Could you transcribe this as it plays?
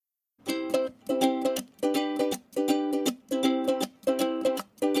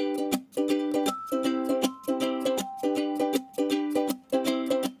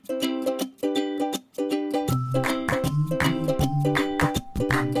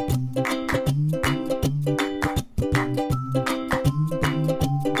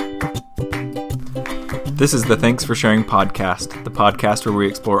This is the Thanks for Sharing podcast, the podcast where we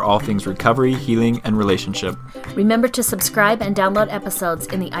explore all things recovery, healing, and relationship. Remember to subscribe and download episodes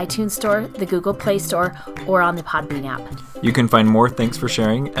in the iTunes Store, the Google Play Store, or on the Podbean app. You can find more Thanks for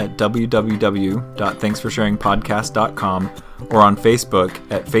Sharing at www.thanksforsharingpodcast.com or on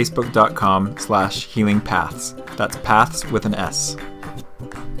Facebook at facebook.com/healingpaths. That's paths with an S.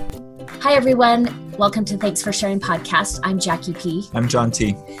 Hi, everyone. Welcome to Thanks for Sharing podcast. I'm Jackie P. I'm John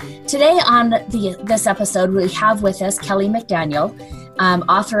T. Today on this episode, we have with us Kelly McDaniel,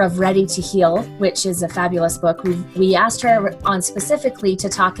 author of Ready to Heal, which is a fabulous book. We asked her on specifically to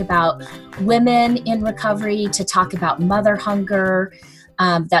talk about women in recovery, to talk about mother hunger.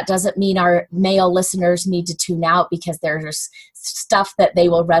 That doesn't mean our male listeners need to tune out because there's stuff that they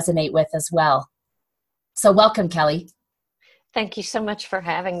will resonate with as well. So welcome, Kelly. Thank you so much for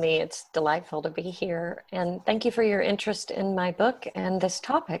having me. It's delightful to be here. And thank you for your interest in my book and this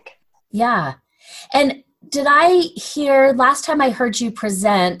topic. Yeah. And did I hear, last time I heard you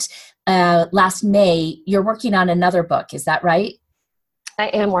present last May, you're working on another book. Is that right? I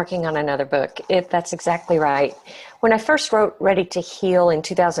am working on another book. That's exactly right. When I first wrote Ready to Heal in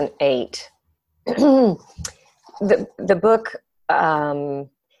 2008, the book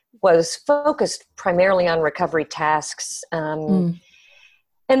was focused primarily on recovery tasks. And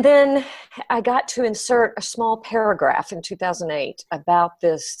then I got to insert a small paragraph in 2008 about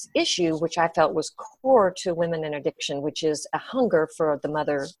this issue, which I felt was core to women in addiction, which is a hunger for the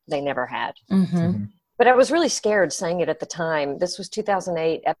mother they never had. Mm-hmm. But I was really scared saying it at the time. This was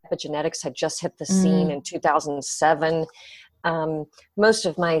 2008. Epigenetics had just hit the scene in 2007. Most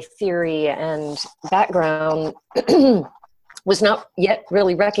of my theory and background was not yet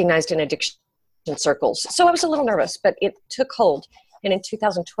really recognized in addiction circles. So I was a little nervous, but it took hold. And in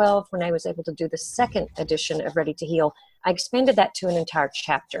 2012, when I was able to do the second edition of Ready to Heal, I expanded that to an entire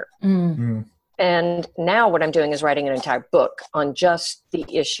chapter. And now what I'm doing is writing an entire book on just the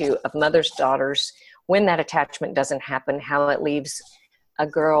issue of mothers, daughters, when that attachment doesn't happen, how it leaves a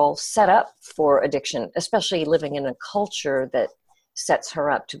girl set up for addiction, especially living in a culture that sets her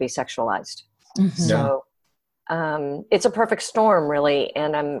up to be sexualized. Mm-hmm. So it's a perfect storm, really,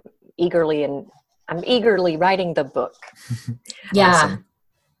 and I'm eagerly writing the book. Yeah. Awesome.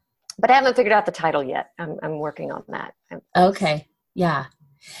 But I haven't figured out the title yet. I'm working on that. Okay. Yeah.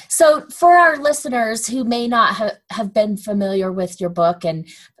 So for our listeners who may not have been familiar with your book and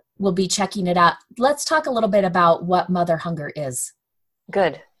will be checking it out, let's talk a little bit about what mother hunger is.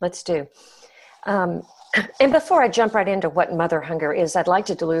 Good. Let's do. And before I jump right into what mother hunger is, I'd like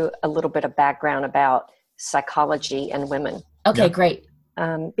to do a little bit of background about psychology and women. Okay, great.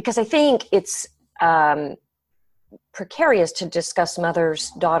 Because I think it's precarious to discuss mothers,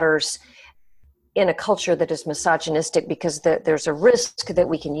 daughters in a culture that is misogynistic, because there's a risk that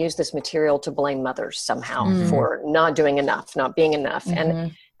we can use this material to blame mothers somehow for not doing enough, not being enough.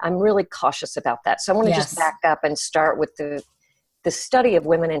 And I'm really cautious about that. So I want to just back up and start with the study of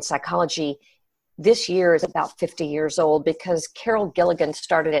women in psychology. This year is about 50 years old because Carol Gilligan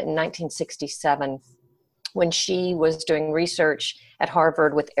started it in 1967 when she was doing research at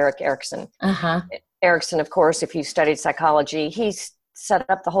Harvard with Erik Erikson. Erikson, of course, if you studied psychology, he set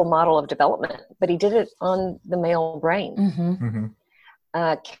up the whole model of development, but he did it on the male brain.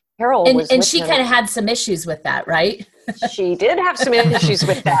 Carol and she kind of had some issues with that, right? She did have some issues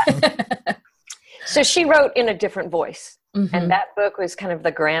with that. So she wrote in a different voice. And that book was kind of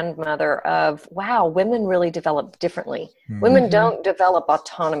the grandmother of, wow, women really develop differently. Women don't develop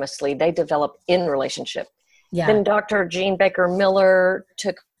autonomously. They develop in relationship. Yeah. Then Dr. Jean Baker Miller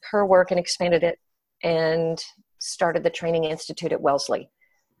took her work and expanded it and started the Training Institute at Wellesley.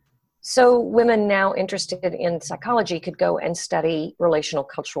 So women now interested in psychology could go and study relational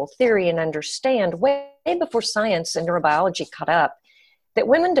cultural theory and understand way before science and neurobiology caught up that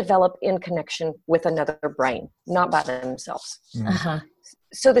women develop in connection with another brain, not by themselves.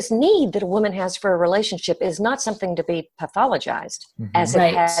 So this need that a woman has for a relationship is not something to be pathologized as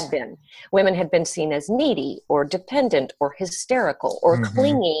it had been. Women had been seen as needy or dependent or hysterical or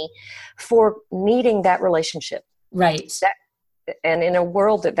clingy for needing that relationship. Right. And in a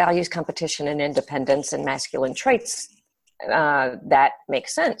world that values competition and independence and masculine traits, that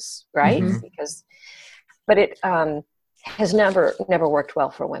makes sense, right? But it has never worked well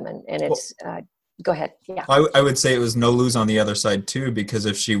for women. And it's, go ahead. Yeah. I would say it was no lose on the other side too, because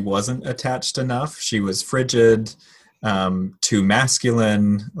if she wasn't attached enough, she was frigid, too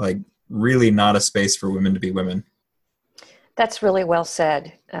masculine, like really not a space for women to be women. That's really well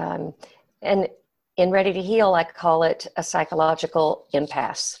said. And in Ready to Heal, I call it a psychological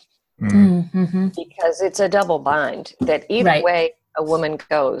impasse. Because it's a double bind that either way a woman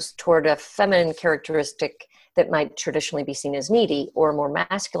goes toward a feminine characteristic that might traditionally be seen as needy, or a more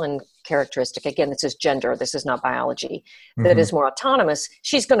masculine characteristic, again, this is gender, this is not biology, that is more autonomous,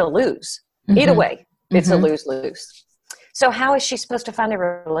 she's going to lose. Either way, it's a lose-lose. So how is she supposed to find a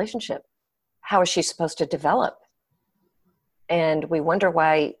relationship? How is she supposed to develop? And we wonder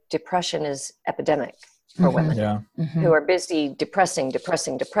why depression is epidemic for women who are busy depressing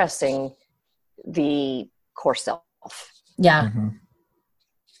the core self. Yeah.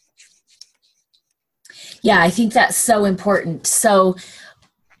 Yeah, I think that's so important. So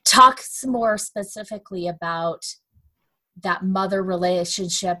talk some more specifically about that mother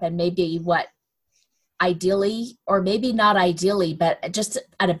relationship, and maybe what ideally, or maybe not ideally, but just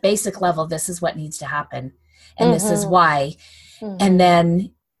at a basic level, this is what needs to happen. And this is why. And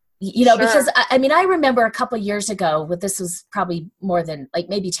then, you know, because I mean, I remember a couple years ago, this was probably more than like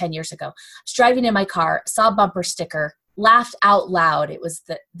maybe 10 years ago, I was driving in my car, saw a bumper sticker, laughed out loud. It was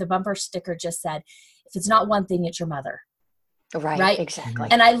the bumper sticker just said, if it's not one thing, it's your mother. Right? Exactly.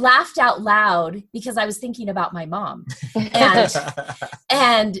 And I laughed out loud because I was thinking about my mom.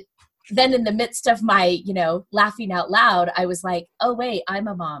 And then in the midst of my, you know, laughing out loud, I was like, oh, wait, I'm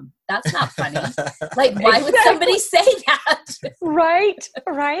a mom. That's not funny. Like, why would somebody say that? Right.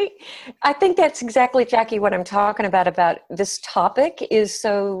 I think that's exactly, Jackie, what I'm talking about this topic is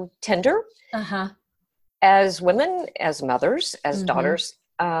so tender. As women, as mothers, as daughters,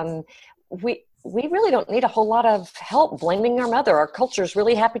 we really don't need a whole lot of help blaming our mother. Our culture is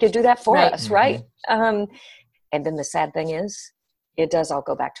really happy to do that for us, right? And then the sad thing is, it does all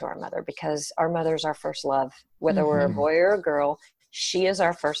go back to our mother, because our mother's our first love. Whether we're a boy or a girl, she is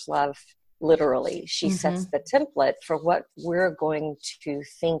our first love, literally. She sets the template for what we're going to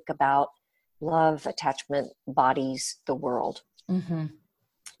think about love, attachment, bodies, the world.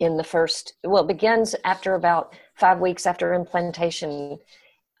 In the first, it begins after about 5 weeks after implantation,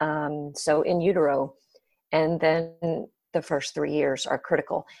 so in utero, and then the first 3 years are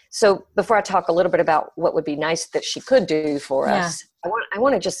critical. So before I talk a little bit about what would be nice that she could do for us, I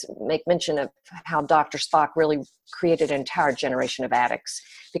want to just make mention of how Dr. Spock really created an entire generation of addicts,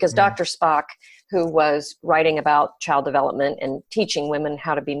 because Dr. Spock, who was writing about child development and teaching women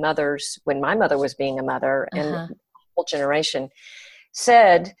how to be mothers when my mother was being a mother, and the whole generation,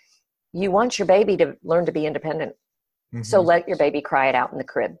 said, you want your baby to learn to be independent. So let your baby cry it out in the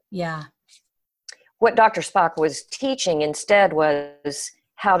crib. Yeah. What Dr. Spock was teaching instead was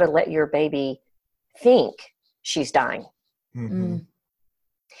how to let your baby think she's dying.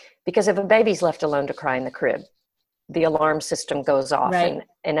 Because if a baby's left alone to cry in the crib, the alarm system goes off.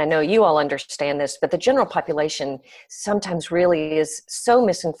 And I know you all understand this, but the general population sometimes really is so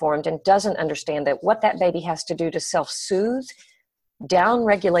misinformed and doesn't understand that what that baby has to do to self-soothe down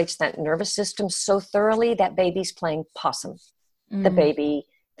regulates that nervous system so thoroughly that baby's playing possum. The baby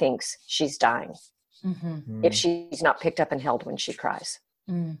thinks she's dying if she's not picked up and held when she cries.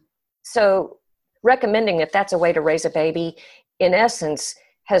 So recommending that that's a way to raise a baby, in essence,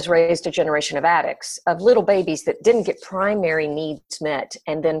 has raised a generation of addicts, of little babies that didn't get primary needs met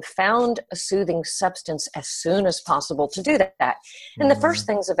and then found a soothing substance as soon as possible to do that. And the first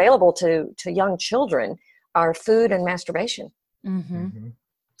things available to young children are food and masturbation.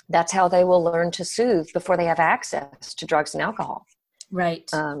 That's how they will learn to soothe before they have access to drugs and alcohol. Right.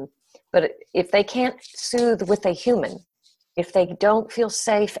 But if they can't soothe with a human, if they don't feel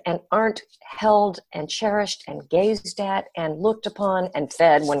safe and aren't held and cherished and gazed at and looked upon and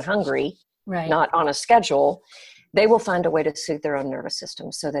fed when hungry, not on a schedule, they will find a way to soothe their own nervous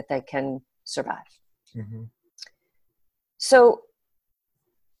system so that they can survive. So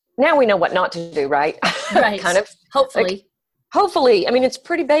now we know what not to do, right? Kind of. Hopefully. Hopefully. I mean, it's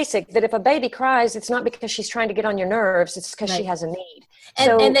pretty basic that if a baby cries, it's not because she's trying to get on your nerves. It's because she has a need.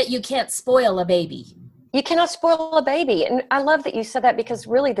 And that you can't spoil a baby. You cannot spoil a baby. And I love that you said that, because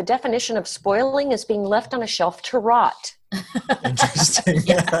really the definition of spoiling is being left on a shelf to rot. Interesting.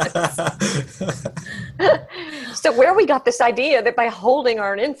 So where we got this idea that by holding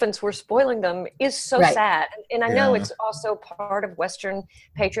our infants, we're spoiling them is so sad. And I know it's also part of Western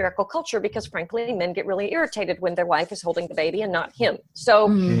patriarchal culture, because frankly, men get really irritated when their wife is holding the baby and not him. So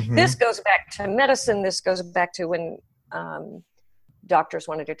this goes back to medicine. This goes back to when doctors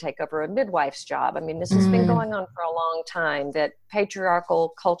wanted to take over a midwife's job. I mean, this has been going on for a long time, that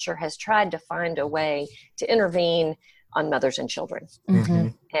patriarchal culture has tried to find a way to intervene on mothers and children.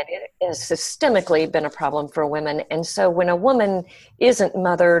 And it has systemically been a problem for women. And so when a woman isn't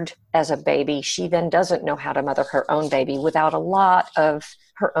mothered as a baby, she then doesn't know how to mother her own baby without a lot of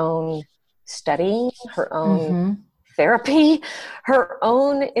her own studying, her own therapy, her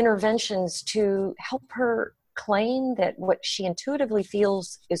own interventions to help her claim that what she intuitively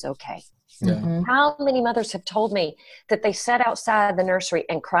feels is okay. Yeah. Mhm. How many mothers have told me that they sat outside the nursery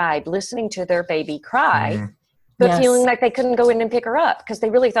and cried, listening to their baby cry, Mhm. but Yes. feeling like they couldn't go in and pick her up because they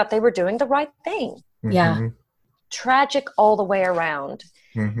really thought they were doing the right thing? Yeah. Mhm. Tragic all the way around.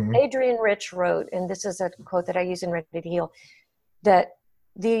 Mhm. Adrienne Rich wrote, and this is a quote that I use in Ready to Heal, that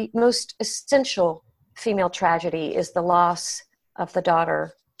the most essential female tragedy is the loss of the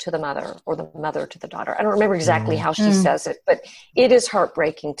daughter to the mother, or the mother to the daughter. I don't remember exactly how she says it, but it is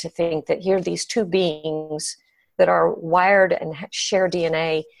heartbreaking to think that here these two beings that are wired and share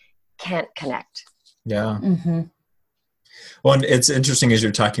DNA can't connect. Yeah. Mhm. Well, and it's interesting as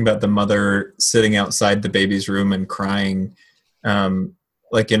you're talking about the mother sitting outside the baby's room and crying.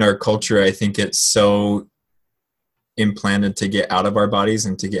 Like in our culture, I think it's so implanted to get out of our bodies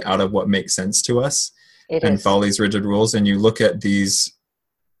and to get out of what makes sense to us It and is. follow these rigid rules. And you look at these,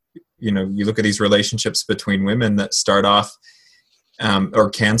 you look at these relationships between women that start off or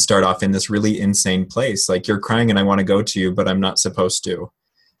can start off in this really insane place. Like, you're crying and I want to go to you, but I'm not supposed to.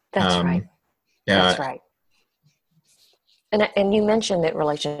 That's right. Yeah. That's right. And you mentioned that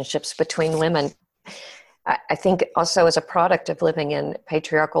relationships between women, I think also as a product of living in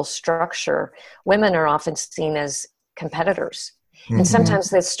patriarchal structure, women are often seen as competitors. Mhm. And sometimes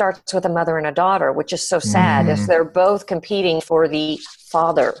this starts with a mother and a daughter, which is so sad, as they're both competing for the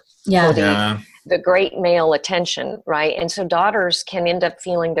father, Yeah. for Yeah. the great male attention, right? And so daughters can end up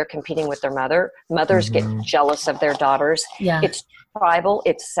feeling they're competing with their mother. Mothers get jealous of their daughters. Yeah. It's tribal,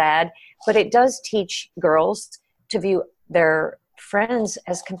 it's sad, but it does teach girls to view their friends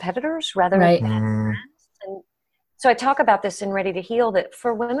as competitors rather Right. than friends. And so I talk about this in Ready to Heal, that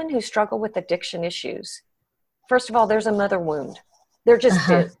for women who struggle with addiction issues, first of all, there's a mother wound. There just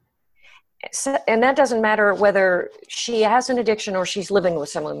is. So, and that doesn't matter whether she has an addiction or she's living with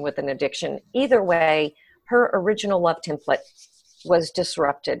someone with an addiction. Either way, her original love template was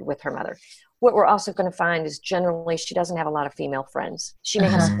disrupted with her mother. What we're also going to find is generally she doesn't have a lot of female friends. She may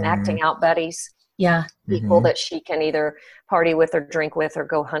have some acting out buddies, Yeah. people that she can either party with or drink with or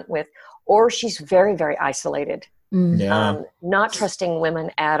go hunt with, or she's very, very isolated, Yeah. not trusting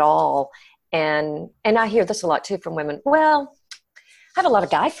women at all. And I hear this a lot too from women. Well, I have a lot of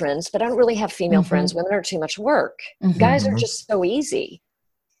guy friends, but I don't really have female friends. Women are too much work. Guys are just so easy.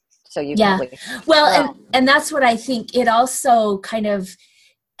 So you probably well, and that's what I think. It also kind of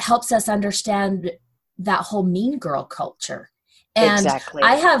helps us understand that whole mean girl culture. And exactly.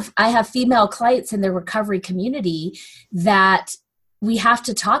 I have female clients in the recovery community that we have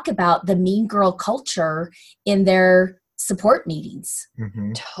to talk about the mean girl culture in their support meetings.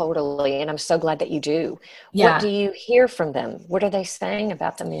 Totally. And I'm so glad that you do. Yeah. What do you hear from them? What are they saying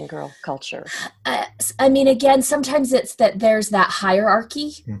about the mean girl culture? I mean, again, sometimes it's that there's that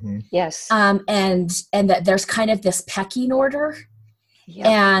hierarchy. Yes. And that there's kind of this pecking order.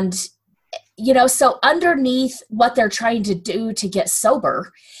 Yeah. And, so underneath what they're trying to do to get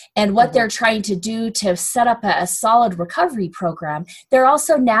sober and what they're trying to do to set up a solid recovery program, they're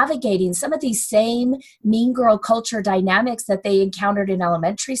also navigating some of these same mean girl culture dynamics that they encountered in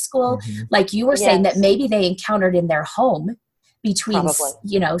elementary school. Like you were saying, that maybe they encountered in their home between,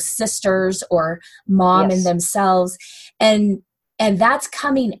 sisters or mom and themselves. And that's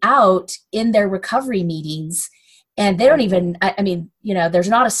coming out in their recovery meetings. And they don't even, there's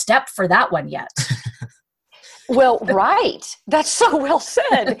not a step for that one yet. Well, right. That's so well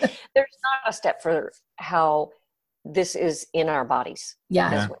said. There's not a step for how this is in our bodies.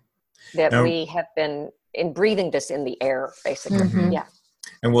 Yeah. That we have been breathing this in the air, basically. Yeah.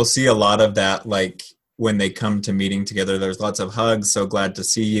 And we'll see a lot of that, like when they come to meeting together, there's lots of hugs. So glad to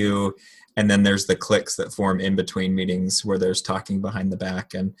see you. And then there's the cliques that form in between meetings where there's talking behind the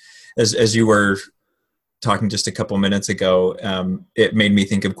back. And as you were talking just a couple minutes ago, it made me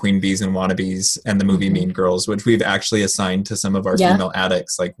think of Queen Bees and Wannabes and the movie Mean Girls, which we've actually assigned to some of our female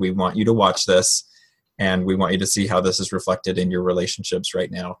addicts. Like, we want you to watch this and we want you to see how this is reflected in your relationships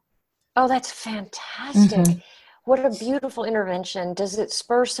right now. Oh, that's fantastic. What a beautiful intervention. Does it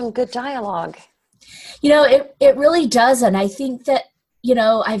spur some good dialogue? It really does. And I think that,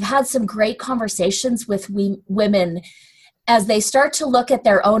 I've had some great conversations with women as they start to look at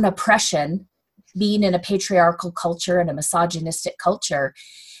their own oppression, being in a patriarchal culture and a misogynistic culture,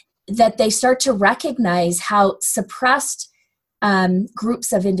 that they start to recognize how suppressed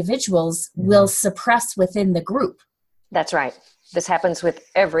groups of individuals will suppress within the group. That's right. This happens with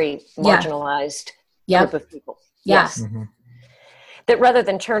every marginalized group of people. Yes. That rather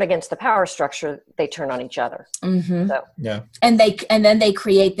than turn against the power structure, they turn on each other. So, and then they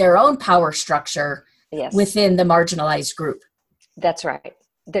create their own power structure within the marginalized group. That's right.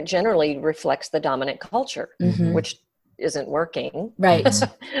 that generally reflects the dominant culture, Mhm. which isn't working, Right.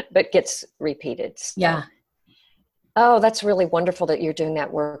 but gets repeated. So. Yeah. Oh, that's really wonderful that you're doing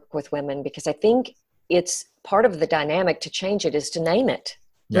that work with women, because I think it's part of the dynamic to change it is to name it.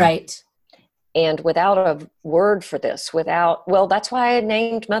 Yeah. Right. And without a word for this, that's why I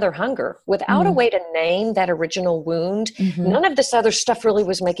named Mother Hunger. Without a way to name that original wound, none of this other stuff really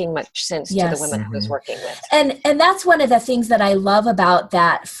was making much sense to the women I was working with. And that's one of the things that I love about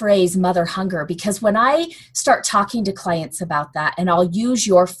that phrase, Mother Hunger, because when I start talking to clients about that, and I'll use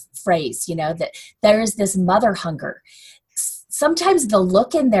your phrase, that there is this mother hunger, sometimes the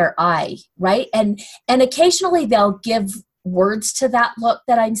look in their eye, right? And occasionally they'll give words to that look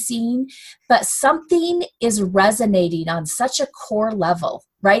that I'm seeing, but something is resonating on such a core level,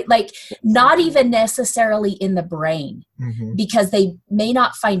 right? Like not even necessarily in the brain, because they may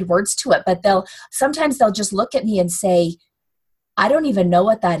not find words to it, but sometimes they'll just look at me and say, I don't even know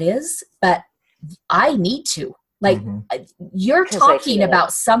what that is, but I need to. Like you're talking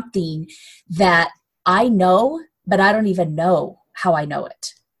about something that I know, but I don't even know how I know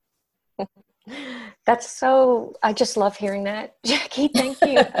it. I just love hearing that, Jackie. Thank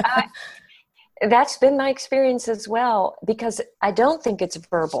you. That's been my experience as well, because I don't think it's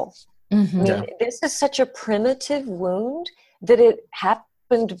verbal. I mean, this is such a primitive wound that it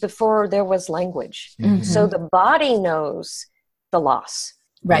happened before there was language. So the body knows the loss.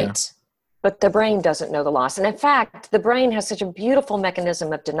 Right. Yeah. But the brain doesn't know the loss. And in fact, the brain has such a beautiful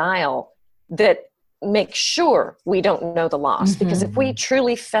mechanism of denial that makes sure we don't know the loss. Because if we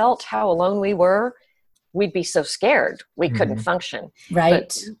truly felt how alone we were, we'd be so scared we couldn't function. Right.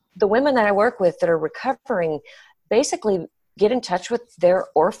 But the women that I work with that are recovering basically get in touch with their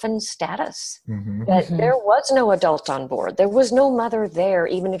orphan status. That there was no adult on board. There was no mother there,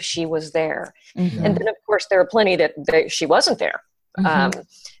 even if she was there. And then, of course, there are plenty that she wasn't there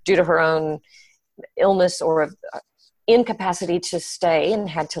due to her own illness or incapacity to stay and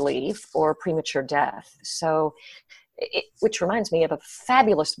had to leave, or premature death. So, which reminds me of a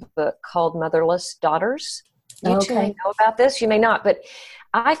fabulous book called Motherless Daughters. You two may know about this, you may not, but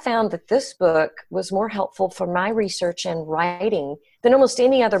I found that this book was more helpful for my research and writing than almost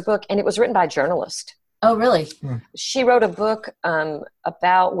any other book, and it was written by a journalist. Oh, really? She wrote a book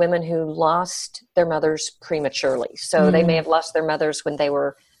about women who lost their mothers prematurely. So they may have lost their mothers when they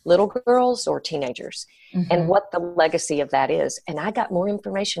were little girls or teenagers, and what the legacy of that is. And I got more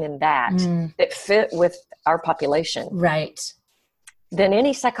information in that that fit with our population. Right. Than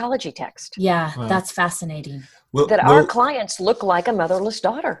any psychology text. Yeah, that's fascinating. Our clients look like a motherless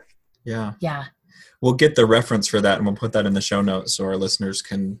daughter. Yeah. Yeah. We'll get the reference for that, and we'll put that in the show notes so our listeners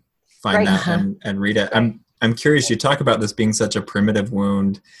can find that and read it. I'm curious, you talk about this being such a primitive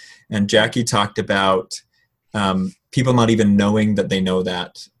wound, and Jackie talked about people not even knowing that they know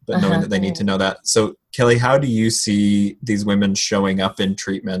that, but knowing that they need to know that. So Kelly, how do you see these women showing up in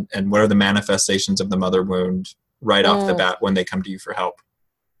treatment, and what are the manifestations of the mother wound right off the bat when they come to you for help?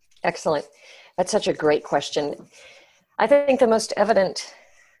 Excellent. That's such a great question. I think the most evident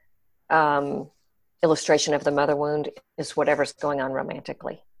illustration of the mother wound is whatever's going on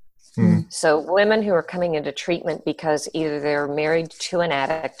romantically. So women who are coming into treatment because either they're married to an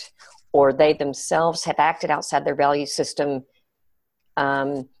addict or they themselves have acted outside their value system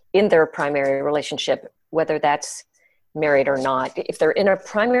in their primary relationship, whether that's married or not. If they're in a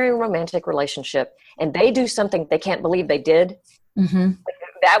primary romantic relationship and they do something they can't believe they did,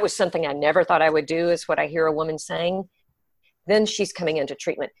 that was something I never thought I would do, is what I hear a woman saying, then she's coming into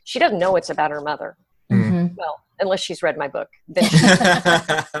treatment. She doesn't know it's about her mother. Well, unless she's read my book. Then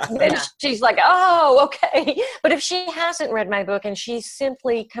she's like, oh, okay. But if she hasn't read my book and she's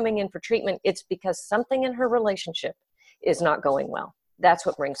simply coming in for treatment, it's because something in her relationship is not going well. That's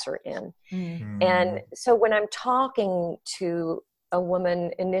what brings her in. And so when I'm talking to a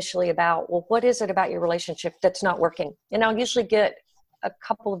woman initially about, well, what is it about your relationship that's not working? And I'll usually get a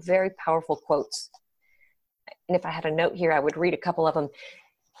couple of very powerful quotes. And if I had a note here, I would read a couple of them.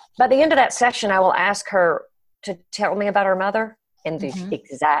 By the end of that session, I will ask her to tell me about her mother, and the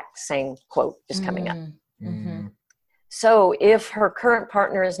exact same quote is coming up. So if her current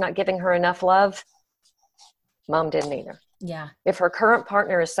partner is not giving her enough love, mom didn't either. Yeah. If her current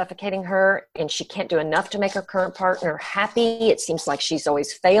partner is suffocating her and she can't do enough to make her current partner happy, it seems like she's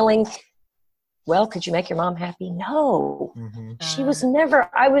always failing. Well, could you make your mom happy? No. She was never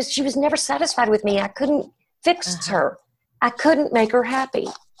satisfied with me. I couldn't fix her. I couldn't make her happy.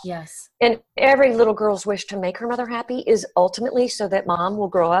 Yes. And every little girl's wish to make her mother happy is ultimately so that mom will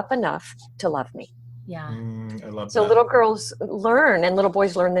grow up enough to love me. Yeah. I love that. So little girls learn, and little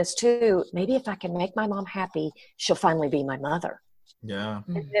boys learn this too. Maybe if I can make my mom happy, she'll finally be my mother. Yeah.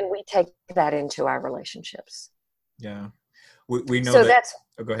 And then we take that into our relationships. Yeah. We know So that. that's,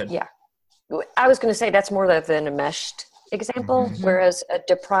 Oh, go ahead. yeah. I was going to say that's more of an enmeshed example, Mhm. whereas a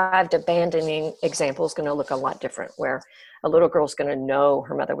deprived, abandoning example is going to look a lot different, where a little girl's going to know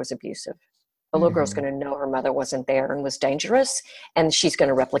her mother was abusive. A little girl's going to know her mother wasn't there and was dangerous, and she's going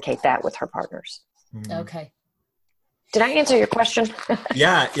to replicate that with her partners. Mhm. Okay. Did I answer your question?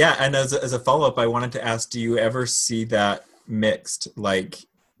 Yeah. And as a follow-up, I wanted to ask, do you ever see that mixed? Like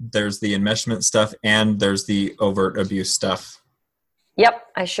there's the enmeshment stuff and there's the overt abuse stuff. Yep,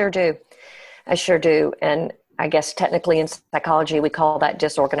 I sure do. And I guess technically in psychology, we call that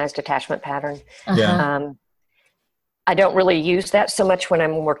disorganized attachment pattern. Yeah. I don't really use that so much when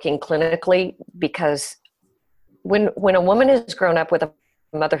I'm working clinically, because when a woman has grown up with a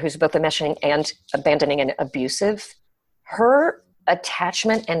mother who's both enmeshing and abandoning and abusive, her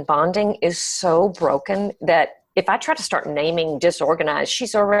attachment and bonding is so broken that if I try to start naming disorganized,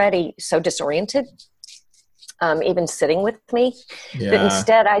 she's already so disoriented, even sitting with me, that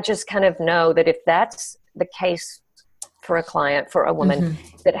instead I just kind of know that if that's the case for a client, for a woman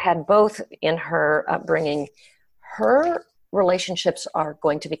that had both in her upbringing, her relationships are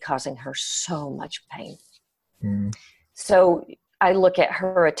going to be causing her so much pain. So I look at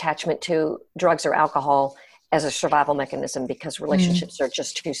her attachment to drugs or alcohol as a survival mechanism, because relationships are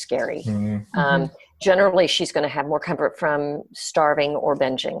just too scary. Generally, she's going to have more comfort from starving or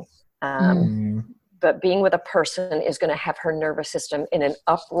binging. But being with a person is going to have her nervous system in an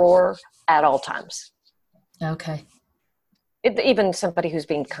uproar at all times. Okay. Even somebody who's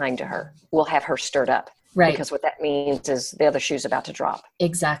being kind to her will have her stirred up. Right. Because what that means is the other shoe's about to drop.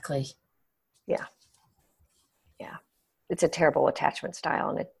 Exactly. Yeah. It's a terrible attachment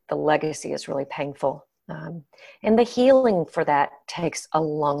style, and the legacy is really painful. And the healing for that takes a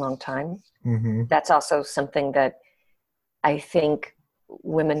long, long time. That's also something that I think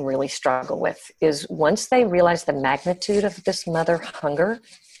women really struggle with, is once they realize the magnitude of this mother hunger,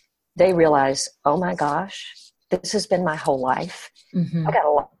 they realize, oh my gosh, this has been my whole life. I got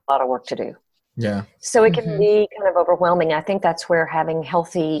a lot of work to do. Yeah. So it can be kind of overwhelming. I think that's where having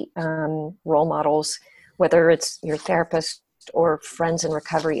healthy role models, whether it's your therapist or friends in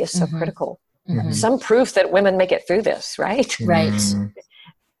recovery, is so critical. Some proof that women make it through this, right? Right.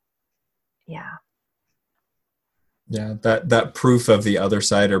 Yeah. Yeah. That proof of the other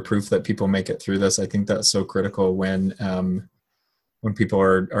side, or proof that people make it through this, I think that's so critical when people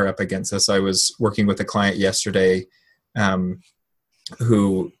are up against this. I was working with a client yesterday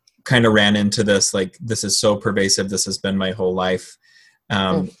who kind of ran into this, like, this is so pervasive. This has been my whole life.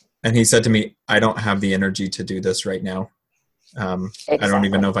 And he said to me, I don't have the energy to do this right now. Exactly. I don't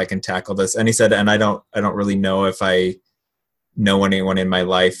even know if I can tackle this. And he said, and I don't really know if I know anyone in my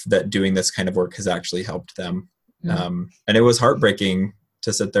life that doing this kind of work has actually helped them. And it was heartbreaking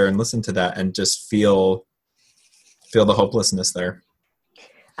to sit there and listen to that and just feel the hopelessness there.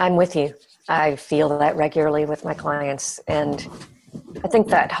 I'm with you. I feel that regularly with my clients. And I think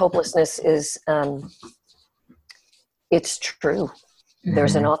that hopelessness is, it's true.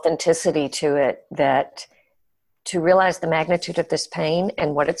 There's an authenticity to it, that to realize the magnitude of this pain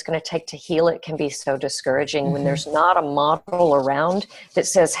and what it's going to take to heal it can be so discouraging when there's not a model around that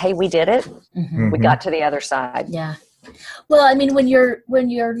says, hey, we did it. We got to the other side. Yeah. Well, I mean, when you're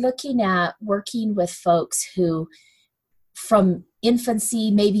looking at working with folks who from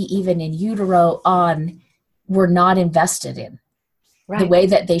infancy, maybe even in utero on, were not invested in the way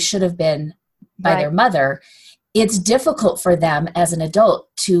that they should have been by their mother, it's difficult for them as an adult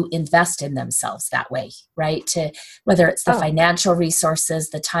to invest in themselves that way, right? To whether it's the financial resources,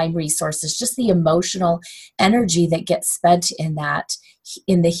 the time resources, just the emotional energy that gets spent in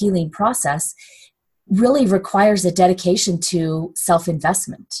the healing process really requires a dedication to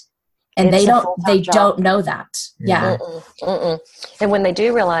self-investment. And they don't know that. Yeah. And when they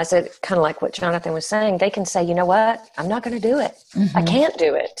do realize it, kind of like what Jonathan was saying, they can say, you know what? I'm not going to do it. I can't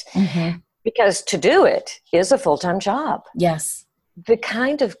do it. Because to do it is a full-time job. Yes. The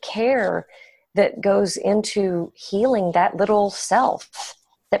kind of care that goes into healing that little self,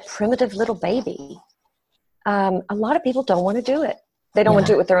 that primitive little baby, a lot of people don't want to do it. They don't want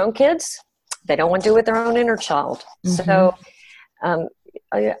to do it with their own kids. They don't want to do it with their own inner child. So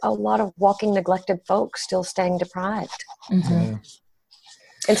a lot of walking neglected folks still staying deprived. And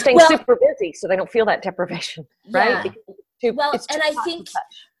staying super busy so they don't feel that deprivation, right?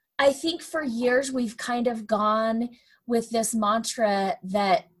 I think for years we've kind of gone with this mantra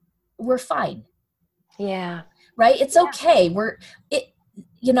that we're fine. Yeah. Right? It's okay.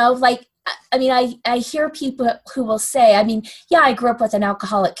 I hear people who will say, I grew up with an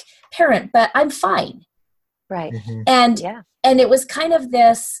alcoholic parent, but I'm fine. Right. Mhm. And Yeah. and it was kind of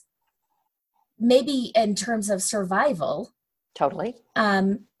this, maybe in terms of survival. Totally.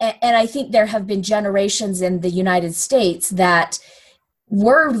 And I think there have been generations in the United States that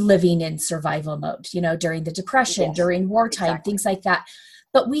were living in survival mode, during the Depression, Yes, during wartime, exactly. things like that.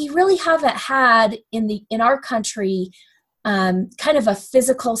 But we really haven't had in our country kind of a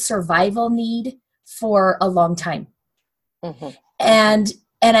physical survival need for a long time. Mm-hmm.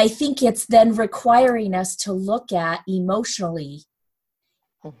 And I think it's then requiring us to look at emotionally,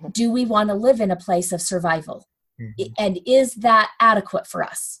 Mm-hmm. do we want to live in a place of survival? Mhm. And is that adequate for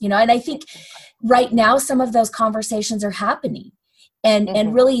us? And I think right now some of those conversations are happening.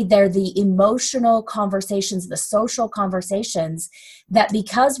 And really they're the emotional conversations, the social conversations that,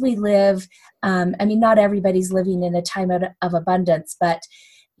 because we live, not everybody's living in a time of abundance, but,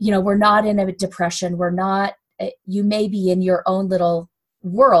 we're not in a depression. We're not, you may be in your own little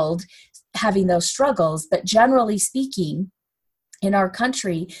world having those struggles, but generally speaking, in our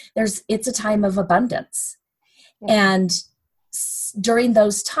country, it's a time of abundance. Mm-hmm. And during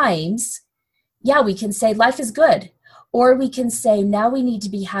those times, we can say life is good. Or we can say now we need to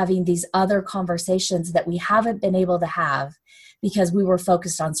be having these other conversations that we haven't been able to have because we were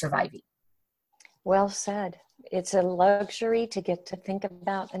focused on surviving. Well said. It's a luxury to get to think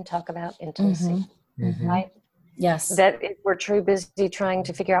about and talk about intimacy. Mm-hmm. Right? Yes. That if we're too busy trying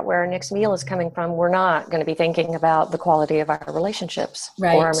to figure out where our next meal is coming from, we're not going to be thinking about the quality of our relationships or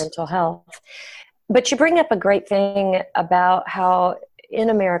our mental health. But you bring up a great thing about how in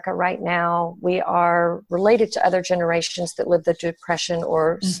America right now, we are related to other generations that lived the Depression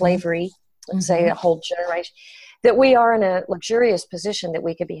or slavery, let's say a whole generation, that we are in a luxurious position that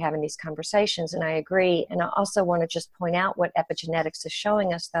we could be having these conversations. And I agree. And I also want to just point out what epigenetics is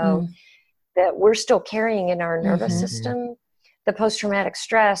showing us, though, that we're still carrying in our nervous system the post-traumatic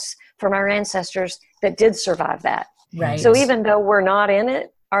stress from our ancestors that did survive that. Right. So even though we're not in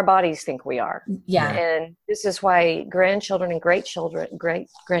it, our bodies think we are. Yeah. And this is why grandchildren and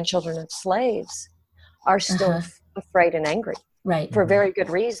great-grandchildren of slaves are still afraid and angry. Right. For very good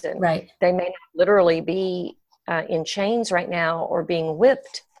reason. Right. They may not literally be in chains right now or being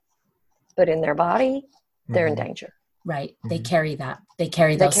whipped, but in their body, they're in danger. Right. They carry that. They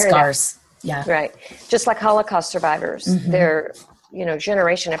carry those scars. Yeah. Right. Just like Holocaust survivors, they're,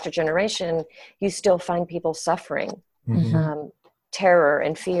 generation after generation, you still find people suffering. Terror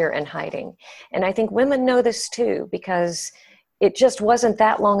and fear and hiding. And I think women know this too, because it just wasn't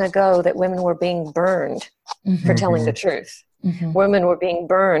that long ago that women were being burned for telling the truth. Women were being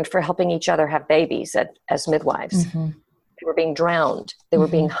burned for helping each other have babies as midwives. They were being drowned. They were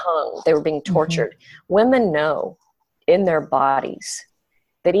being hung. They were being tortured. Women know in their bodies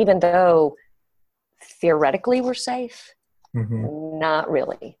that even though theoretically we're safe, not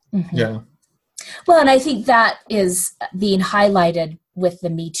really. Yeah. Well, and I think that is being highlighted with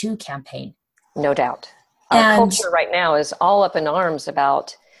the Me Too campaign. No doubt. Our culture right now is all up in arms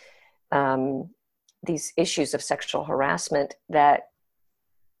about these issues of sexual harassment that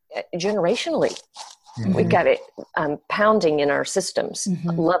generationally we've got it pounding in our systems,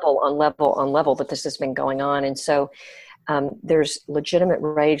 level on level on level, but this has been going on. And so there's legitimate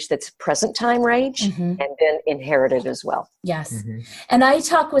rage that's present time rage and then inherited as well. Yes. And I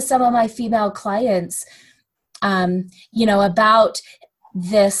talk with some of my female clients, about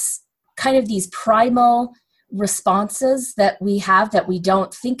this kind of these primal responses that we have that we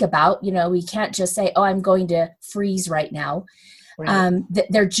don't think about. We can't just say, oh, I'm going to freeze right now. Right.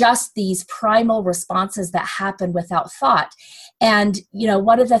 They're just these primal responses that happen without thought. And,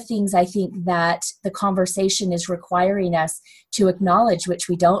 one of the things I think that the conversation is requiring us to acknowledge, which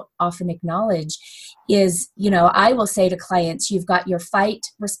we don't often acknowledge, is, I will say to clients, you've got your fight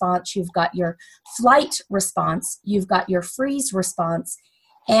response, you've got your flight response, you've got your freeze response,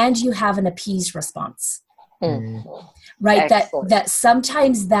 and you have an appease response. Right? Excellent. That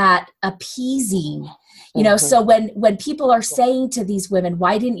sometimes that appeasing, so when people are saying to these women,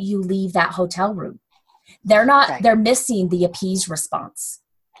 why didn't you leave that hotel room? They're missing the appease response.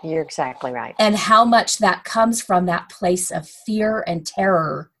 You're exactly right. And how much that comes from that place of fear and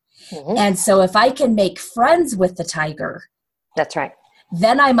terror. And so if I can make friends with the tiger, that's right,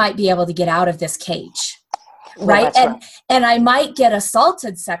 then I might be able to get out of this cage. Well, right? And I might get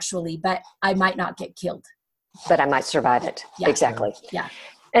assaulted sexually, but I might not get killed. But I might survive it. Yeah. Exactly. Yeah.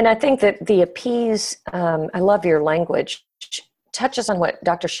 And I think that the appease, I love your language, touches on what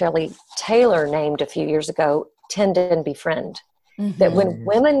Dr. Shelley Taylor named a few years ago, tend and befriend. That when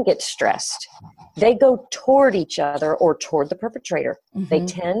women get stressed, they go toward each other or toward the perpetrator. They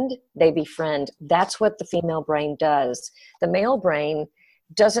tend, they befriend. That's what the female brain does. The male brain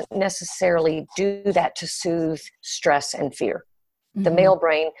doesn't necessarily do that to soothe stress and fear. The Mm-hmm. male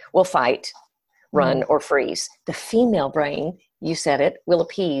brain will fight, run, or freeze. The female brain, you said it, will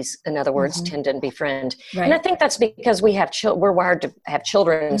appease, in other words, tend and befriend. Right. And I think that's because we're wired to have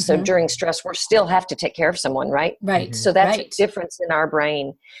children. So during stress, we still have to take care of someone, right? Right. So that's right. a difference in our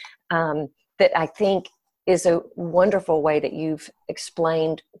brain that I think is a wonderful way that you've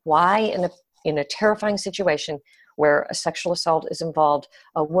explained why in a terrifying situation where a sexual assault is involved,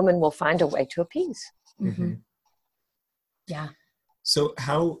 a woman will find a way to appease. Mm-hmm. Yeah. So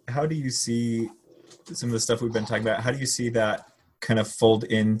how do you see some of the stuff we've been talking about? How do you see that kind of fold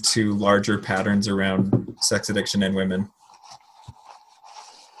into larger patterns around sex addiction in women?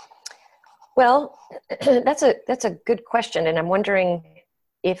 Well, that's a good question. And I'm wondering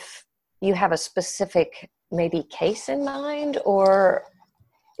if you have a specific maybe case in mind, or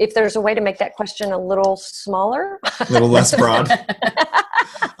if there's a way to make that question a little smaller. A little less broad.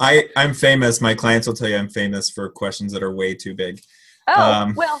 I'm famous. My clients will tell you I'm famous for questions that are way too big.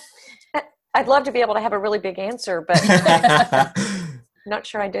 Well, I'd love to be able to have a really big answer, but not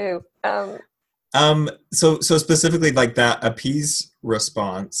sure I do. So specifically like that appease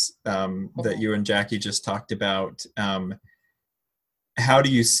response that you and Jackie just talked about, how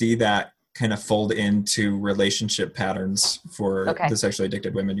do you see that kind of fold into relationship patterns for the sexually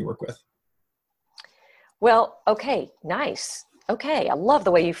addicted women you work with? Well, okay, nice. Okay, I love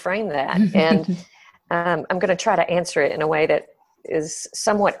the way you frame that. And I'm going to try to answer it in a way that is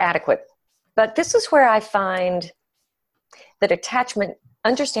somewhat adequate. But this is where I find that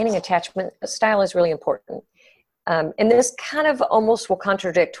understanding attachment style is really important. And this kind of almost will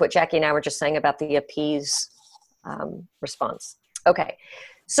contradict what Jackie and I were just saying about the appease response. Okay,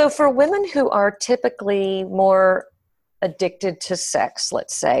 so for women who are typically more addicted to sex,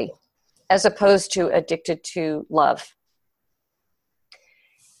 let's say, as opposed to addicted to love,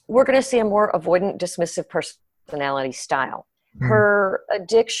 we're going to see a more avoidant, dismissive personality style. Her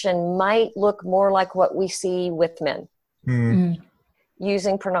addiction might look more like what we see with men.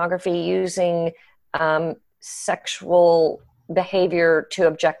 Using pornography, using sexual behavior to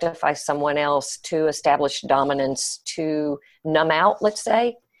objectify someone else, to establish dominance, to numb out, let's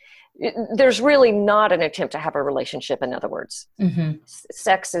say. There's really not an attempt to have a relationship, in other words.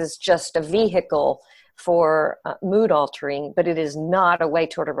 Sex is just a vehicle for mood altering, but it is not a way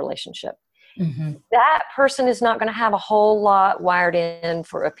toward a relationship. That person is not going to have a whole lot wired in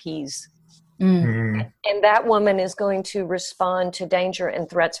for appease. And that woman is going to respond to danger and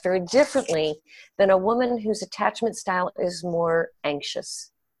threats very differently than a woman whose attachment style is more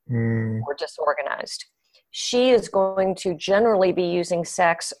anxious or disorganized. She is going to generally be using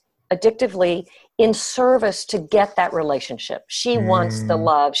sex addictively in service to get that relationship. She wants the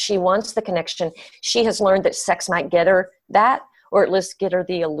love. She wants the connection. She has learned that sex might get her that, or at least get her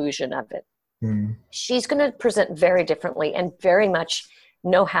the illusion of it. She's going to present very differently and very much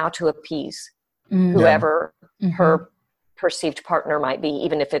know how to appease whoever her perceived partner might be,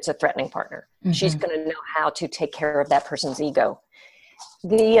 even if it's a threatening partner. She's going to know how to take care of that person's ego.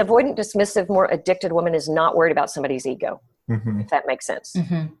 The avoidant, dismissive, more addicted woman is not worried about somebody's ego, if that makes sense,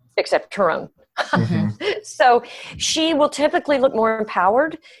 except her own. So she will typically look more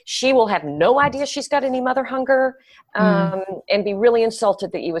empowered. She will have no idea she's got any mother hunger and be really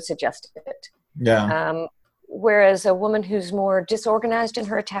insulted that you would suggest it. Whereas a woman who's more disorganized in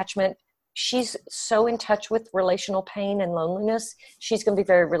her attachment, she's so in touch with relational pain and loneliness, she's going to be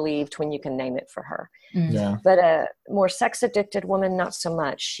very relieved when you can name it for her. But a more sex addicted woman, not so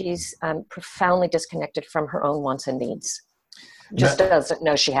much. She's profoundly disconnected from her own wants and needs. Just doesn't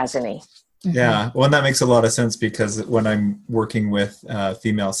know she has any. Yeah, well, and that makes a lot of sense, because when I'm working with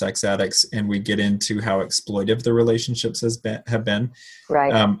female sex addicts and we get into how exploitive the relationships have been,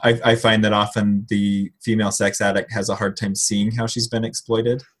 right? I find that often the female sex addict has a hard time seeing how she's been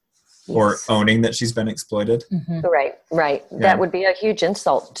exploited, or owning that she's been exploited. Right. Yeah. That would be a huge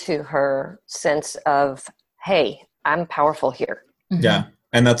insult to her sense of, hey, I'm powerful here. Yeah,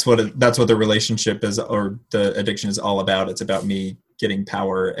 and that's what the relationship is, or the addiction is all about. It's about me getting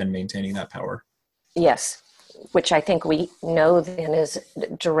power and maintaining that power. Yes, which I think we know then is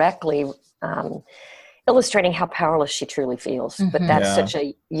directly illustrating how powerless she truly feels. But that's such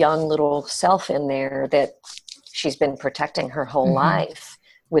a young little self in there that she's been protecting her whole life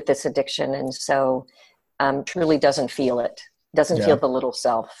with this addiction. And so truly doesn't feel it, doesn't feel the little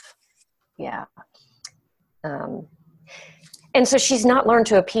self. Yeah. And so she's not learned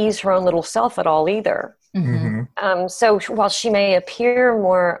to appease her own little self at all either. So while she may appear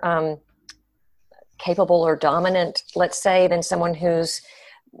more capable or dominant, let's say, than someone who's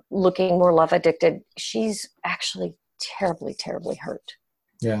looking more love addicted, she's actually terribly, terribly hurt.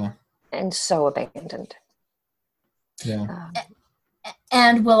 Yeah. and so abandoned. Yeah.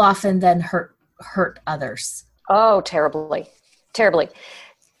 And will often then hurt others. Oh, terribly, terribly.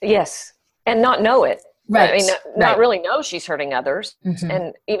 Yes. And not know it. Right. I mean, right. not really know she's hurting others. Mm-hmm.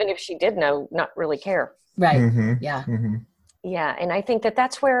 And even if she did know, not really care. Right. Mm-hmm. Yeah. Mm-hmm. Yeah. And I think that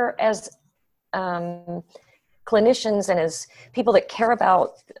that's where, as clinicians and as people that care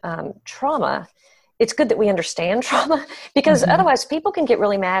about trauma, it's good that we understand trauma, because Mm-hmm. otherwise people can get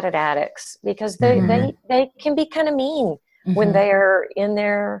really mad at addicts because they can be kind of mean when Mm-hmm. they're in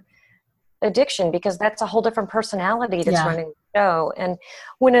their addiction, because that's a whole different personality that's running the show. And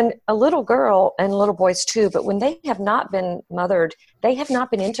when a little girl, and little boys too, but when they have not been mothered, they have not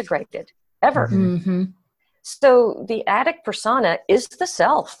been integrated ever. Mm-hmm. So the addict persona is the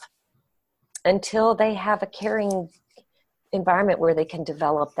self until they have a caring environment where they can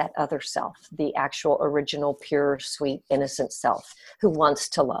develop that other self, the actual original, pure, sweet, innocent self who wants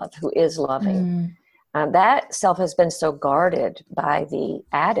to love, who is loving. That self has been so guarded by the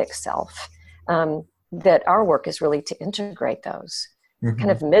addict self that our work is really to integrate those,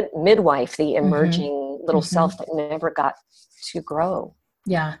 kind of midwife the emerging little self that never got to grow.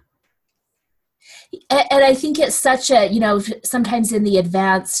 Yeah. And I think it's such a, sometimes in the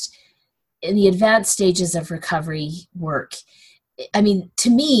advanced stages of recovery work, I mean, to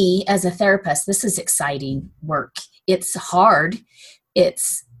me as a therapist, this is exciting work. It's hard.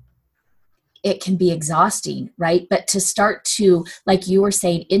 It can be exhausting, right? But to start to, like you were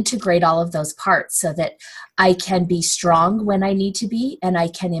saying, integrate all of those parts so that I can be strong when I need to be, and I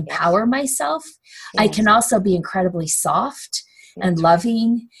can empower myself. I can also be incredibly soft and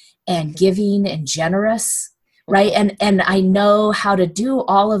loving and giving and generous, right? And I know how to do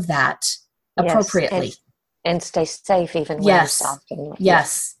all of that appropriately. And stay safe even when you're soft.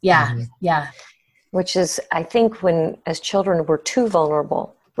 Yes. Yeah. Yeah. Which is, I think, when as children we're too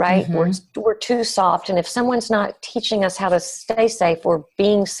vulnerable, right? We're too soft. And if someone's not teaching us how to stay safe or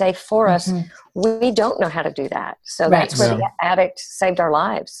being safe for us, we don't know how to do that. So that's where the addict saved our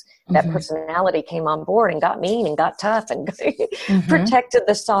lives. That personality came on board and got mean and got tough and protected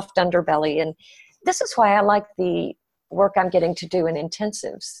the soft underbelly. And this is why I like the work I'm getting to do in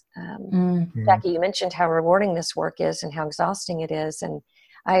intensives. Jackie, you mentioned how rewarding this work is and how exhausting it is. And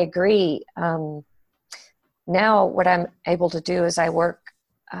I agree. Now what I'm able to do is I work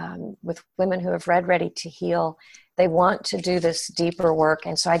with women who have read Ready to Heal. They want to do this deeper work.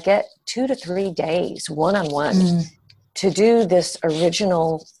 And so I get 2 to 3 days one-on-one to do this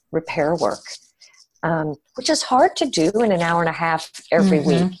original repair work, which is hard to do in an hour and a half every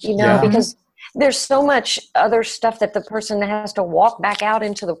week, because there's so much other stuff that the person has to walk back out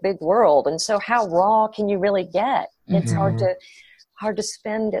into the big world. And so how raw can you really get? It's hard to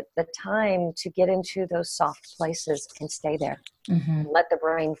spend the time to get into those soft places and stay there. Let the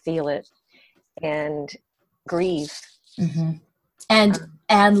brain feel it and grieve. And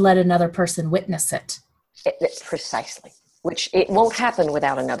let another person witness it. Precisely. Which it won't happen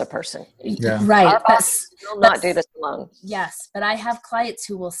without another person. Right. Our bodies will not do this alone. Yes. But I have clients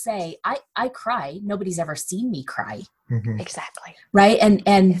who will say, I cry. Nobody's ever seen me cry. Exactly. Right.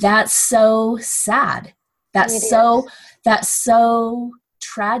 And that's so sad. That's so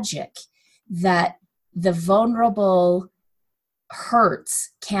tragic that the vulnerable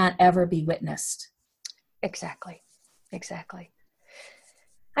hurts can't ever be witnessed. Exactly.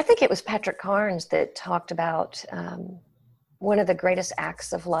 I think it was Patrick Carnes that talked about one of the greatest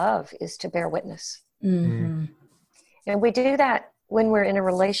acts of love is to bear witness. And we do that when we're in a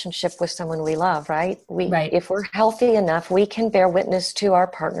relationship with someone we love, right? If we're healthy enough, we can bear witness to our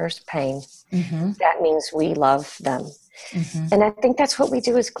partner's pain. That means we love them. And I think that's what we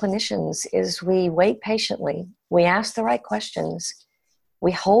do as clinicians is we wait patiently. We ask the right questions.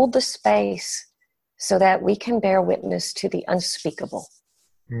 We hold the space so that we can bear witness to the unspeakable,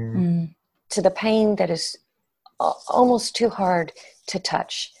 to the pain that is almost too hard to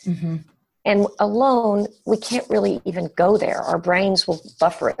touch. And alone, we can't really even go there. Our brains will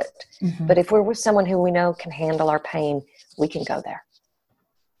buffer it. But if we're with someone who we know can handle our pain, we can go there.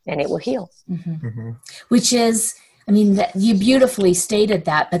 And it will heal. Which is, I mean, you beautifully stated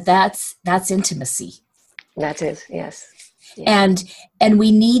that, but that's intimacy. That is, yes. And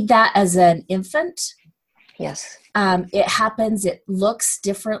we need that as an infant. Yes. It happens, it looks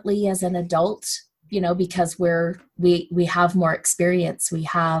differently as an adult, because we have more experience. We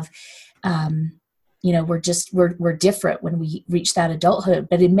have, we're different when we reach that adulthood,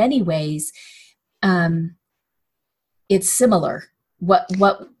 but in many ways, it's similar.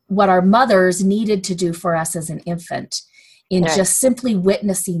 What our mothers needed to do for us as an infant in Right. just simply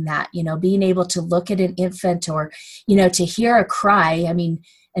witnessing that, being able to look at an infant or, to hear a cry. I mean,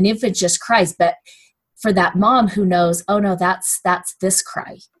 an infant just cries, but for that mom who knows, oh no, that's this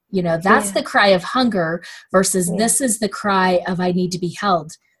cry, that's Yeah. the cry of hunger versus Yeah. this is the cry of I need to be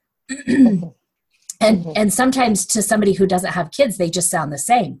held. Mhm. And sometimes to somebody who doesn't have kids, they just sound the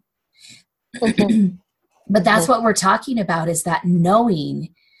same. Mhm. But that's what we're talking about, is that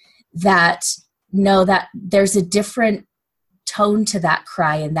knowing that, that there's a different tone to that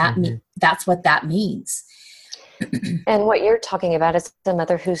cry, and that's what that means. And what you're talking about is the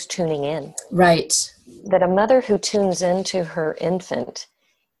mother who's tuning in. Right. That a mother who tunes into her infant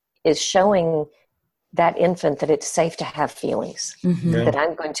is showing that infant that it's safe to have feelings, Yeah. that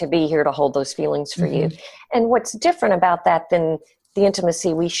I'm going to be here to hold those feelings for you. And what's different about that than the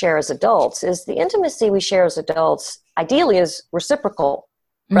intimacy we share as adults is the intimacy we share as adults ideally is reciprocal,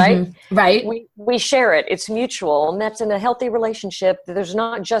 right? Right. We share it. It's mutual. And that's in a healthy relationship. There's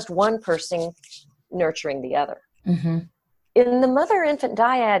not just one person nurturing the other. In the mother-infant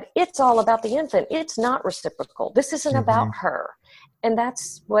dyad, it's all about the infant. It's not reciprocal. This isn't about her. And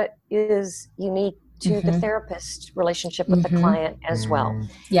that's what is unique to the therapist relationship with the client as well.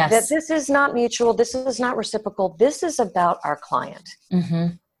 Yes. That this is not mutual. This is not reciprocal. This is about our client.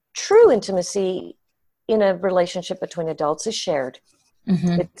 True intimacy in a relationship between adults is shared.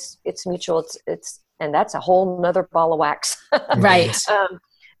 It's mutual. And that's a whole nother ball of wax. Right.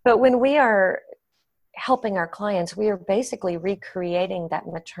 But when we are helping our clients, we are basically recreating that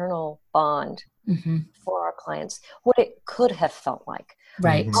maternal bond for our clients, what it could have felt like.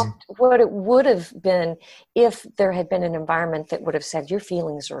 Right. What it would have been if there had been an environment that would have said, your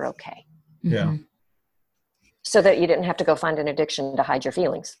feelings are okay. Yeah. So that you didn't have to go find an addiction to hide your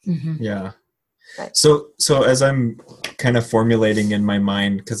feelings. Yeah. Right. So as I'm kind of formulating in my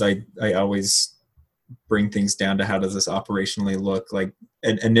mind, because I always bring things down to how does this operationally look, like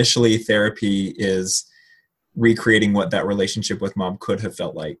initially therapy is recreating what that relationship with mom could have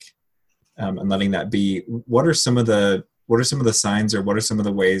felt like, and letting that be. What are some of the signs, or what are some of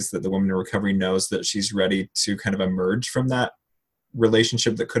the ways that the woman in recovery knows that she's ready to kind of emerge from that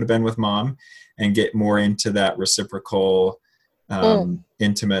relationship that could have been with mom and get more into that reciprocal,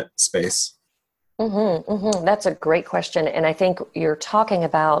 intimate space? That's a great question. And I think you're talking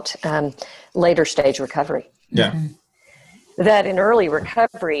about later stage recovery. Yeah. That in early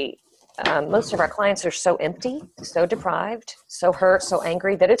recovery, most of our clients are so empty, so deprived, so hurt, so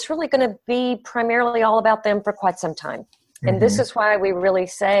angry that it's really going to be primarily all about them for quite some time. And this is why we really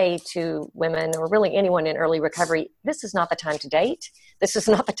say to women, or really anyone in early recovery, this is not the time to date. This is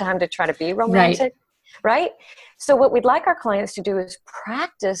not the time to try to be romantic. Right? So what we'd like our clients to do is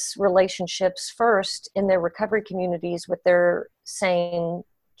practice relationships first in their recovery communities with their same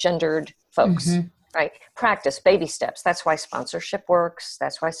gendered folks, right? Practice, baby steps. That's why sponsorship works.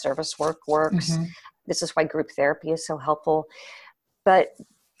 That's why service work works. This is why group therapy is so helpful. But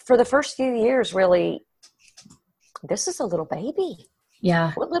for the first few years, really, this is a little baby.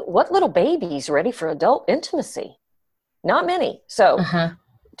 Yeah. What little baby's ready for adult intimacy? Not many. So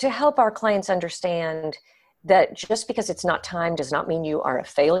to help our clients understand that just because it's not time does not mean you are a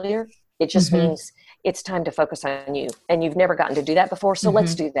failure. It just means it's time to focus on you. And you've never gotten to do that before. So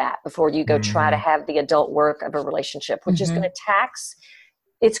let's do that before you go try to have the adult work of a relationship, which is going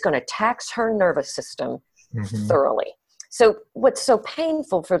to tax her nervous system thoroughly. So what's so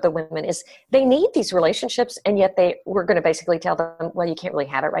painful for the women is they need these relationships, and yet we're going to basically tell them, well, you can't really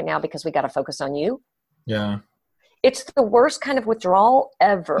have it right now because we got to focus on you. Yeah. It's the worst kind of withdrawal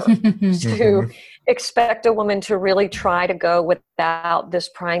ever to expect a woman to really try to go without this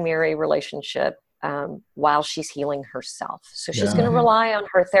primary relationship while she's healing herself. So she's going to rely on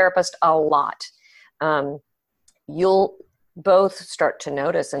her therapist a lot. You'll both start to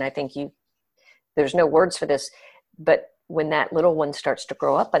notice, and I think there's no words for this, but when that little one starts to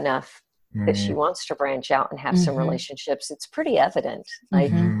grow up enough that she wants to branch out and have some relationships, it's pretty evident.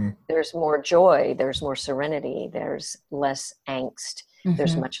 Like there's more joy, there's more serenity, there's less angst,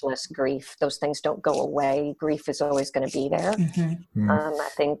 there's much less grief. Those things don't go away. Grief is always going to be there. I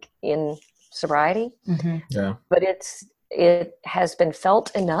think in sobriety, but it has been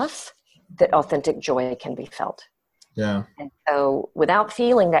felt enough that authentic joy can be felt. Yeah. And so without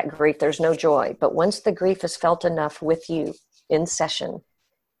feeling that grief, there's no joy. But once the grief is felt enough with you in session,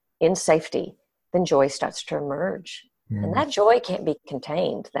 in safety, then joy starts to emerge. And that joy can't be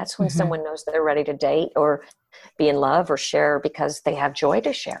contained. That's when someone knows they're ready to date or be in love or share, because they have joy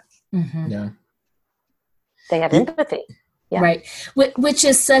to share. Yeah. They have empathy. Yeah. Right. Which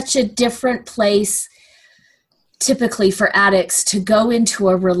is such a different place typically for addicts to go into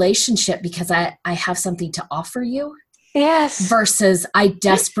a relationship, because I have something to offer you. Yes. versus I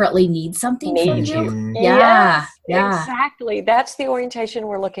desperately need something from Need you. Mhm. Yeah. Exactly. That's the orientation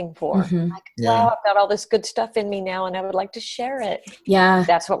we're looking for. Mhm. Like, Yeah. wow, I've got all this good stuff in me now and I would like to share it. Yeah.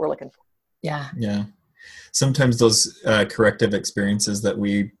 That's what we're looking for. Yeah. Yeah. Sometimes those corrective experiences that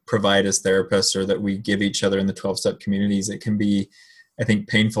we provide as therapists or that we give each other in the 12-step communities, it can be, I think,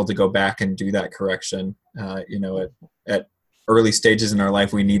 painful to go back and do that correction. At early stages in our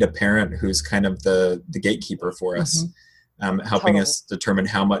life, we need a parent who's kind of the gatekeeper for us, helping us determine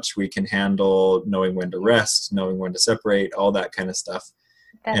how much we can handle, knowing when to rest, knowing when to separate, all that kind of stuff.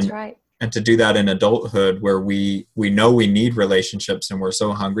 That's right. And to do that in adulthood where we know we need relationships and we're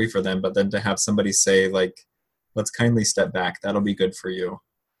so hungry for them, but then to have somebody say, like, let's kindly step back, that'll be good for you.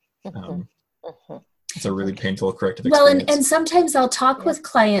 It's a really painful corrective experience. Well, and sometimes I'll talk with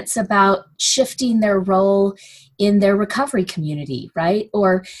clients about shifting their role in their recovery community, right?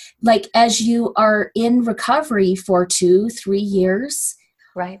 Or like as you are in recovery for 2-3 years,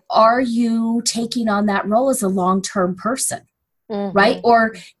 right? Are you taking on that role as a long-term person? Right?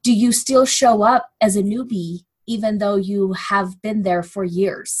 Or do you still show up as a newbie even though you have been there for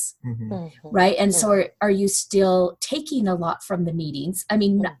years? Right? And so are you still taking a lot from the meetings? I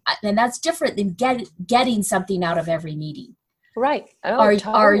mean, and that's different than getting something out of every meeting. Right.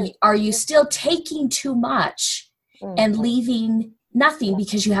 Are you still taking too much and leaving nothing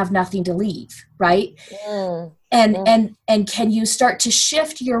because you have nothing to leave, right? And can you start to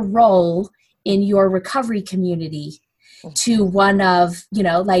shift your role in your recovery community to one of,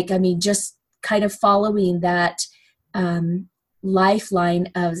 just kind of following that lifeline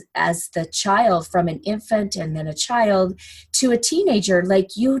of as the child, from an infant and then a child to a teenager.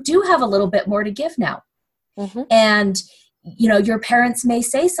 Like, you do have a little bit more to give now. And, your parents may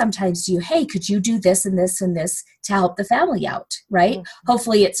say sometimes to you, hey, could you do this and this and this to help the family out, right?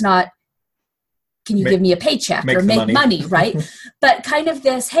 Hopefully it's not, can you give me a paycheck or make money, right? But kind of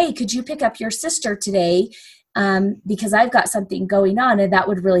this, hey, could you pick up your sister today? Because I've got something going on and that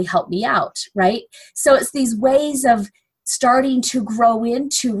would really help me out, right? So it's these ways of starting to grow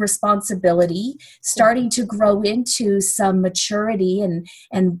into responsibility, starting to grow into some maturity, and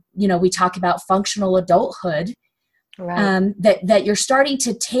we talk about functional adulthood, right? That you're starting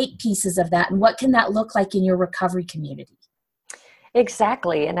to take pieces of that. And what can that look like in your recovery community?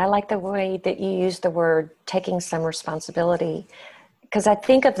 Exactly. And I like the way that you use the word taking some responsibility, because I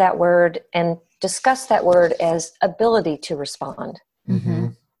think of that word and discuss that word as ability to respond.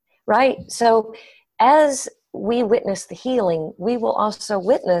 Right? So as we witness the healing, we will also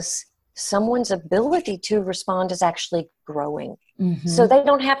witness someone's ability to respond is actually growing. So they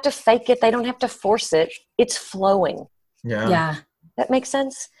don't have to fake it. They don't have to force it. It's flowing. Yeah. That makes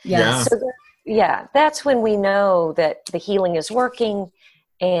sense? Yeah. So that's when we know that the healing is working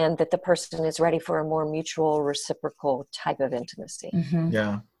and that the person is ready for a more mutual, reciprocal type of intimacy.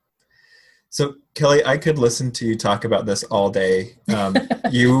 Yeah. So, Kelly, I could listen to you talk about this all day.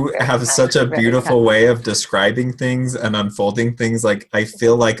 You have such a beautiful way of describing things and unfolding things. Like, I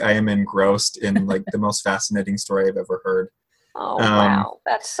feel like I am engrossed in like the most fascinating story I've ever heard. Oh, wow.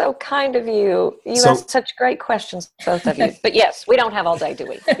 That's so kind of you. You asked such great questions, both of you. But yes, we don't have all day, do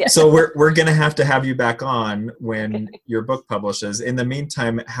we? Yes. So we're going to have you back on when your book publishes. In the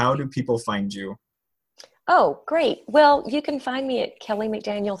meantime, how do people find you? Oh, great. Well, you can find me at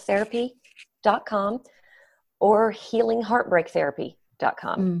kellymcdanieltherapy.com or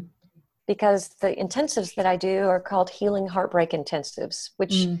healingheartbreaktherapy.com. Because the intensives that I do are called Healing Heartbreak Intensives,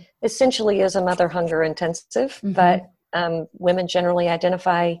 which essentially is a mother hunger intensive, but women generally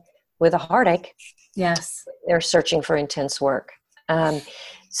identify with a heartache. Yes. They're searching for intense work.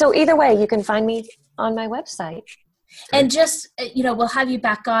 So either way, you can find me on my website. And just, we'll have you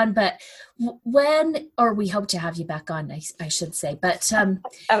back on, but we hope to have you back on, I should say, but I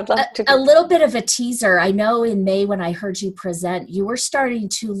would love to. A little bit of a teaser. I know in May when I heard you present, you were starting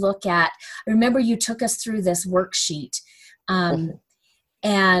to look at, I remember you took us through this worksheet, and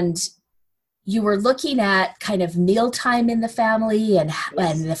you were looking at kind of mealtime in the family and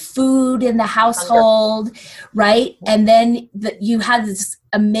the food in the household, right? And then you had this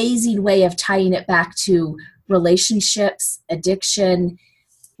amazing way of tying it back to relationships, addiction,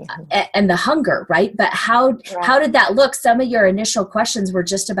 and the hunger, right? But how did that look? Some of your initial questions were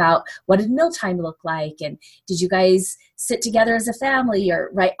just about what did mealtime look like? And did you guys sit together as a family, or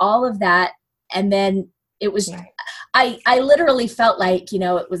right? All of that. And then it was, I literally felt like,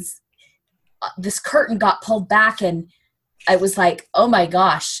 it was, this curtain got pulled back and I was like, oh my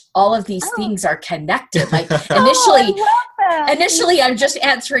gosh, all of these things are connected. Like initially I'm just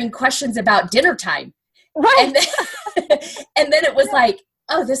answering questions about dinner time. Right. And then it was like,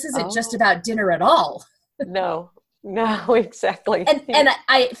 oh, this isn't just about dinner at all. No, No, exactly. And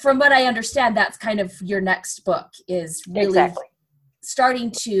I, from what I understand, that's kind of your next book, is really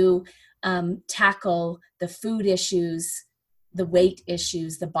starting to tackle the food issues, the weight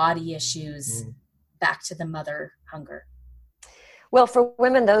issues, the body issues, back to the mother hunger. Well, for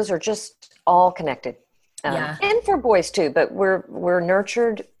women, those are just all connected. And for boys too, but we're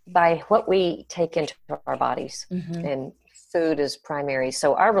nurtured by what we take into our bodies, and food is primary.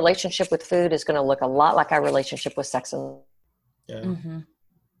 So our relationship with food is going to look a lot like our relationship with sex, and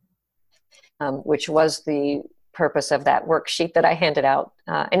which was the purpose of that worksheet that I handed out.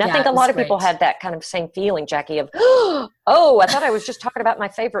 And I think a lot of people had that kind of same feeling, Jackie, of, oh, I thought I was just talking about my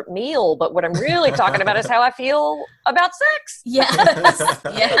favorite meal, but what I'm really talking about is how I feel about sex.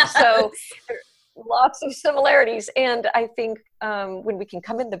 Yes. So lots of similarities. And I think when we can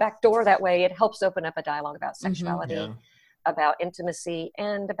come in the back door that way, it helps open up a dialogue about sexuality, about intimacy,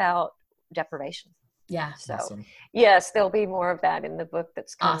 and about deprivation. Yeah. So yes, there'll be more of that in the book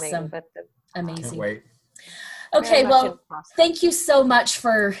that's coming. Awesome. But amazing. Can't wait. Okay, well, thank you so much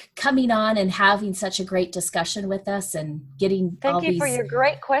for coming on and having such a great discussion with us and getting Thank you for your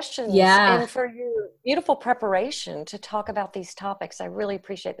great questions and for your beautiful preparation to talk about these topics. I really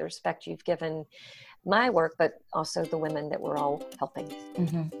appreciate the respect you've given my work, but also the women that we're all helping.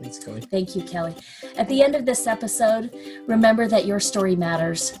 Thanks, Kelly. Thank you, Kelly. At the end of this episode, remember that your story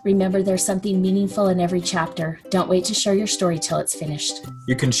matters. Remember there's something meaningful in every chapter. Don't wait to share your story till it's finished.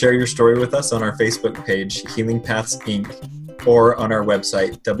 You can share your story with us on our Facebook page, Healing Paths Inc., or on our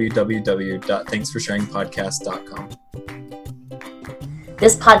website, www.thanksforsharingpodcast.com.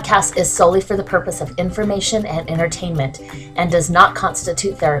 This podcast is solely for the purpose of information and entertainment and does not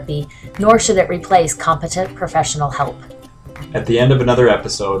constitute therapy, nor should it replace competent professional help. At the end of another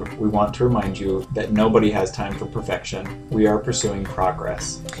episode, we want to remind you that nobody has time for perfection. We are pursuing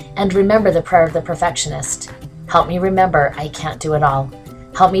progress. And remember the prayer of the perfectionist. Help me remember I can't do it all.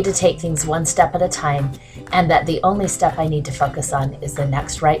 Help me to take things one step at a time, and that the only step I need to focus on is the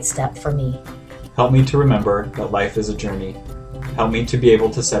next right step for me. Help me to remember that life is a journey. Help me to be able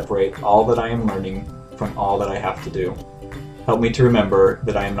to separate all that I am learning from all that I have to do. Help me to remember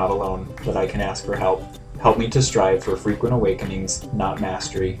that I am not alone, that I can ask for help. Help me to strive for frequent awakenings, not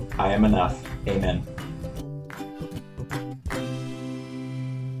mastery. I am enough. Amen.